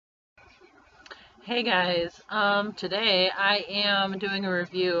Hey guys, today I am doing a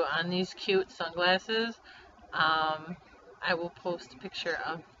review on these cute sunglasses. Um, I will post a picture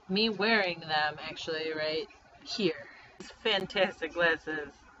of me wearing them actually right here. These fantastic glasses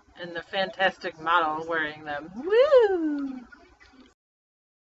and the fantastic model wearing them. Woo!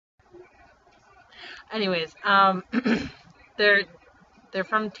 Anyways, they're they're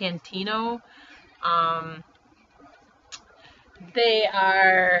from Tantino. Um, they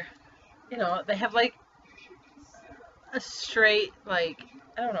are, they have like a straight, like,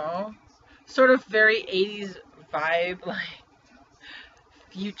 I don't know, sort of very 80s vibe, like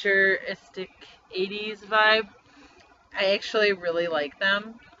futuristic 80s vibe. I actually really like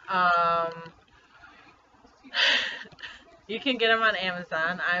them. Um, you can get them on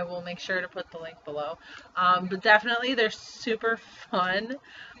Amazon. I will make sure to put the link below. But definitely, they're super fun.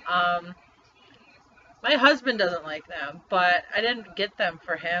 Um, my husband doesn't like them, but I didn't get them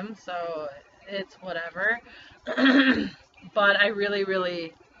for him, so it's whatever. But I really,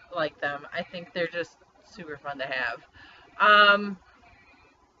 really like them. I think they're just super fun to have. Um,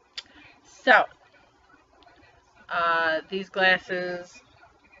 so, these glasses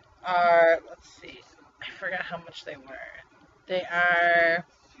are, let's see, I forgot how much they were. They are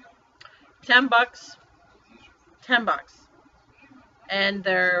 10 bucks, 10 bucks. And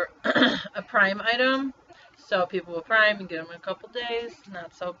they're a Prime item. So people with Prime can get them in a couple days.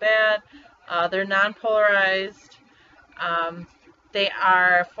 Not so bad. They're non-polarized. Um, they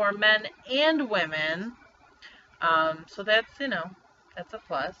are for men and women. So that's, that's a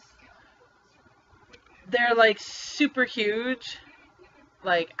plus. They're like super huge.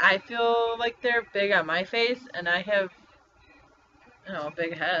 Like, I feel like they're big on my face, and I have, a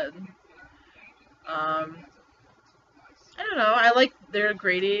big head. Um, I don't know. I like their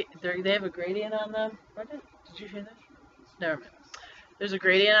gradient. They have a gradient on them. Did you hear that? Never mind. There's a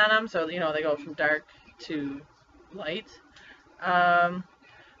gradient on them, so they go from dark to light. Um,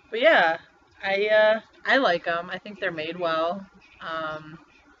 but yeah, I like them. I think they're made well. Um,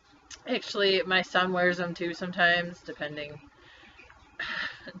 Actually, my son wears them too sometimes, depending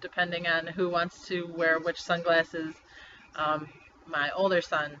on who wants to wear which sunglasses. Um, my older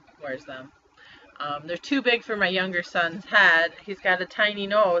son wears them. They're too big for my younger son's head. He's got a tiny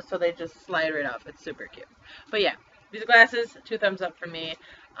nose, so they just slide right off. It's super cute. But yeah, these glasses, 2 thumbs up for me.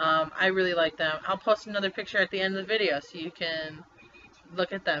 I really like them. I'll post another picture at the end of the video so you can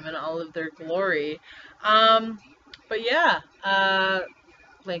look at them in all of their glory. But yeah,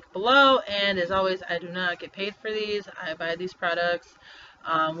 link below. And as always, I do not get paid for these. I buy these products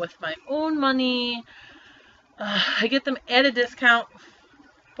with my own money. I get them at a discount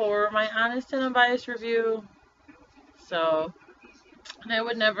for my honest and unbiased review. So, and I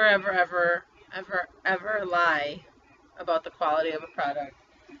would never, ever, ever, ever, ever lie about the quality of a product.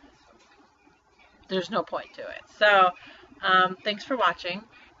 There's no point to it. So, thanks for watching.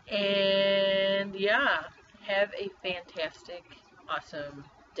 And yeah, have a fantastic, awesome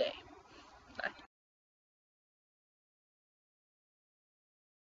day. Bye.